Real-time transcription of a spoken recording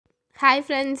Hi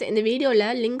friends, in the video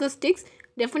linguistics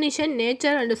definition,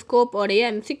 nature and scope உடைய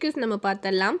MCQs நம்ம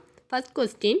பார்த்தலாம். First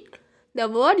question, the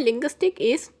word linguistic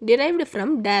is derived from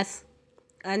dash.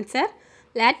 Answer,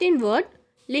 Latin word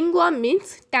lingua means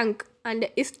tongue and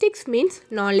istics means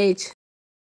knowledge.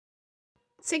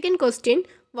 Second question,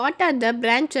 what are the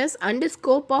branches and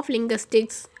scope of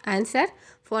linguistics? Answer,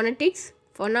 phonetics,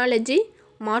 phonology,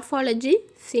 morphology,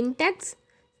 syntax,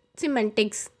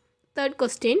 semantics. Third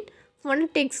question,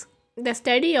 phonetics, the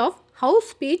study of how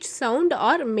speech sound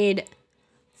are made.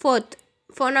 Fourth,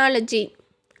 phonology,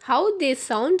 how these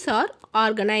sounds are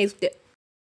organized.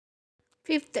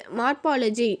 Fifth,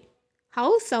 morphology, how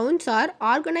sounds are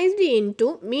organized into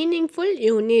meaningful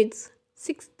units.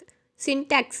 Sixth,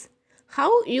 syntax,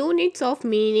 how units of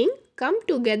meaning come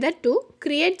together to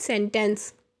create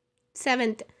sentence.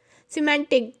 Seventh,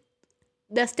 semantic,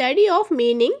 the study of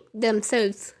meaning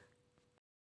themselves.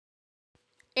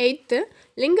 Eighth,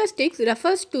 linguistics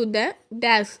refers to the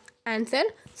dash. Answer,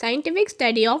 scientific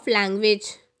study of language.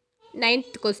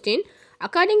 Ninth question,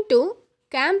 according to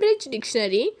Cambridge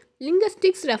Dictionary,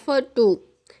 linguistics refer to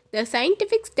the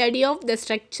scientific study of the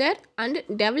structure and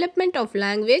development of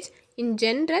language in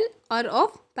general or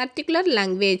of particular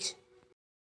language.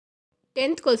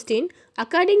 10th question,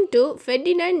 according to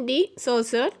Ferdinand de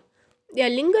Saussure, a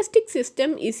linguistic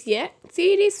system is a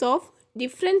series of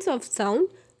difference of sound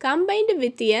combined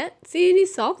with a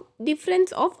series of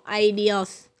difference of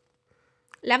ideas.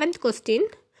 11th question,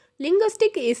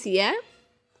 linguistic is a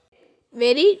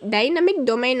very dynamic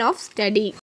domain of study.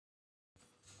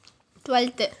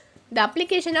 12th, the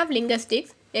application of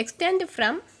linguistics extend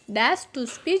from dash to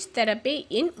speech therapy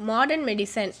in modern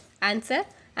medicine. Answer,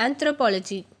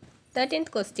 anthropology. 13th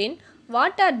question,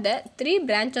 what are the three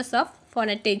branches of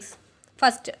phonetics?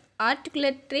 First,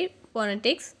 articulatory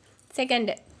phonetics.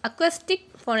 Second, acoustic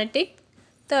phonetics.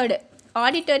 Third,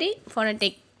 auditory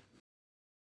phonetics.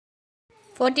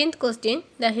 14th question,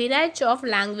 the hierarchy of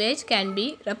language can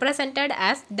be represented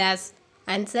as dash.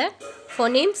 Answer,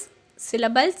 phonemes,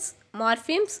 syllables,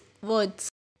 morphemes, words.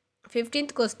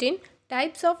 15th question,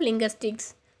 types of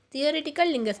linguistics. Theoretical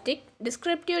linguistics,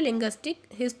 descriptive linguistics,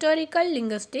 historical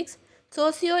linguistics,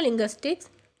 sociolinguistics,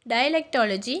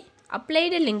 dialectology,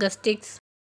 applied linguistics.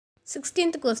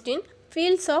 16th question,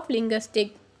 fields of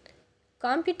linguistics.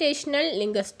 Computational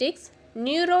linguistics,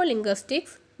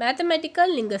 neurolinguistics, mathematical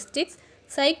linguistics,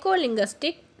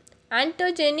 psycholinguistics,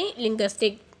 ontogeny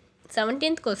linguistics.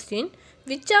 17th question,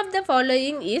 which of the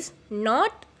following is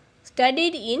not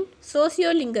studied in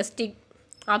sociolinguistics?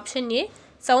 Option A,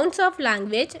 sounds of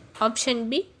language. Option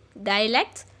B,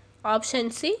 dialects. Option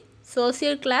C,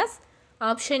 social class.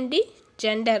 Option D,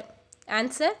 gender.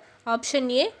 Answer,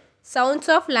 option A, sounds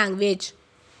of language.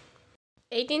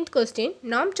 18th question,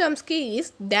 Noam Chomsky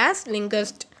is dash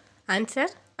linguist. Answer,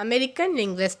 American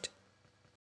linguist.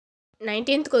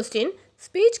 19th question,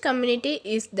 speech community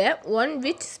is the one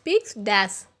which speaks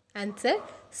dash. Answer,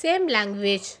 same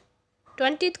language.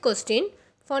 20th question,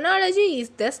 phonology is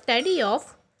the study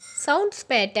of sounds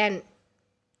pattern.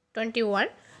 21,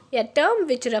 a term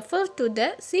which refers to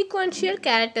the sequential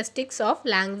characteristics of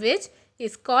language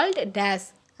is called dash.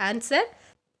 Answer,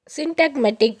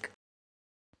 syntagmatic.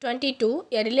 22,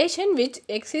 a relation which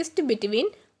exists between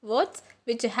words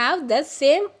which have the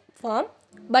same form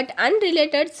but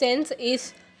unrelated sense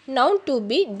is known to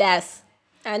be dash.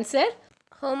 Answer,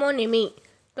 homonymy.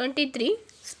 23,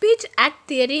 speech act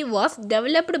theory was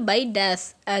developed by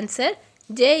dash. Answer,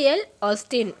 J.L.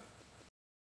 Austin.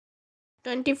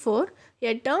 24,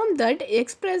 a term that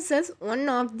expresses one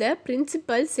of the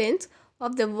principal sense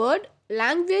of the word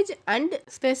language and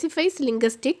specifies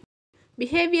linguistic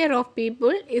behavior of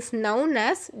people is known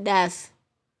as dash.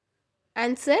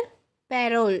 Answer,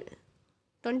 parole.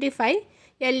 25,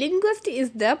 a linguist is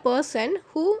the person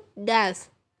who dash.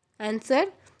 Answer,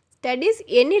 studies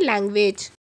any language.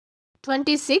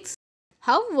 26,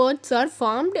 how words are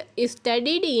formed is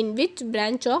studied in which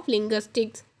branch of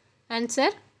linguistics? Answer,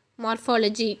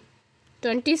 morphology.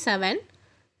 27,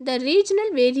 the regional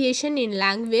variation in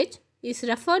language is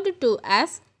referred to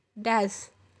as dash.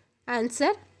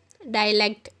 Answer,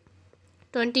 dialect.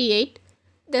 28,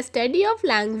 the study of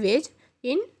language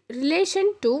in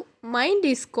relation to mind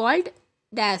is called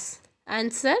dash.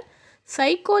 Answer,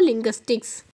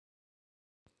 psycholinguistics.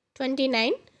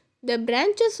 29, the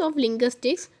branches of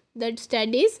linguistics that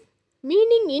studies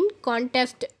meaning in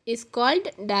context is called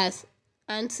dash.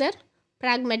 Answer,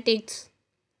 pragmatics.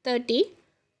 30,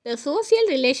 the social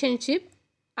relationship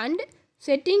and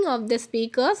setting of the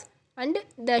speakers and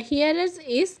the hearers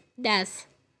is dash.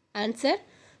 Answer,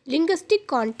 linguistic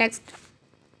context.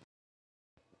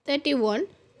 31,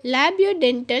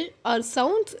 Labiodental are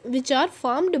sounds which are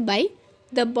formed by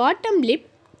the bottom lip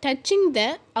touching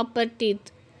the upper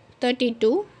teeth.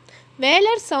 32.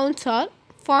 Velar sounds are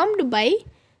formed by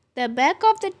the back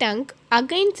of the tongue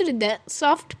against the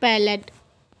soft palate.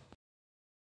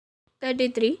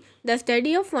 33. The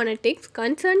study of phonetics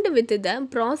concerned with the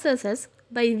processes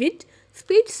by which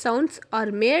speech sounds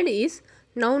are made is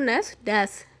known as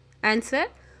dash. Answer: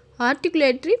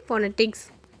 articulatory phonetics.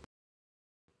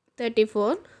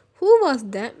 34. Who was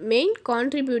the main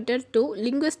contributor to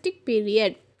linguistic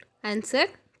period? Answer: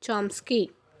 Chomsky.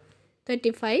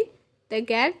 35. The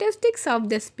characteristics of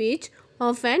the speech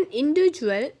of an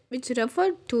individual which refer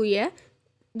to a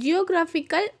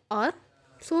geographical or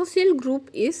social group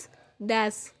is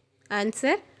dash.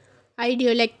 Answer: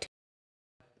 idiolect.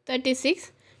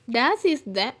 36. Dash is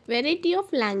the variety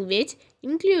of language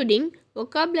including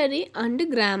vocabulary and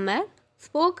grammar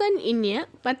spoken in a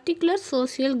particular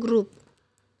social group.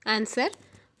 Answer: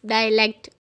 dialect.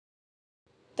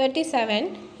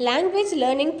 37. Language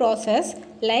learning process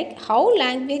like how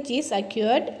language is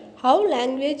acquired, how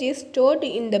language is stored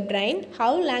in the brain,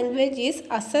 how language is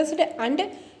assessed and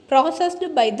processed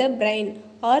by the brain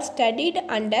are studied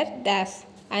under dash.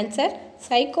 Answer: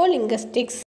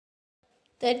 psycholinguistics.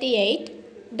 38.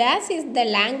 Dash is the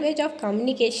language of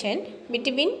communication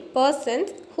between persons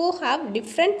who have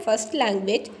different first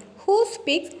language who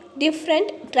speaks different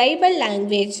tribal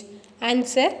language.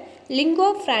 Answer: lingua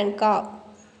franca.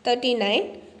 39.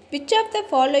 Which of the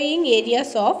following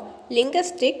areas of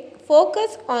linguistics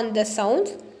focus on the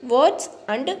sounds, words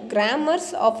and grammars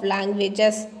of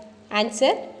languages?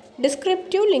 Answer: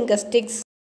 descriptive linguistics.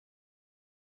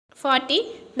 40.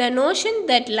 The notion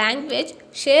that language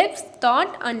shapes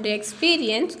thought and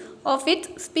experience of its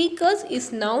speakers is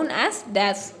known as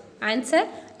dash. Answer: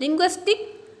 linguistic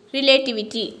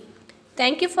relativity.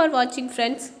 Thank you for watching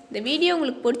friends. இந்த video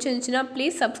உங்களுக்கு பிடிச்சிருந்துச்சுன்னா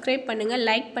please subscribe பண்ணுங்கள்,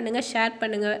 like பண்ணுங்கள், share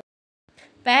பண்ணுங்கள்.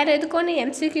 வேறு எதுக்கு ஒன்று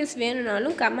MCQs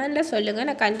வேணும்னாலும் கமெண்டில் சொல்லுங்கள்,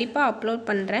 நான் கண்டிப்பாக அப்லோட்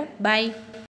பண்ணுறேன். பை.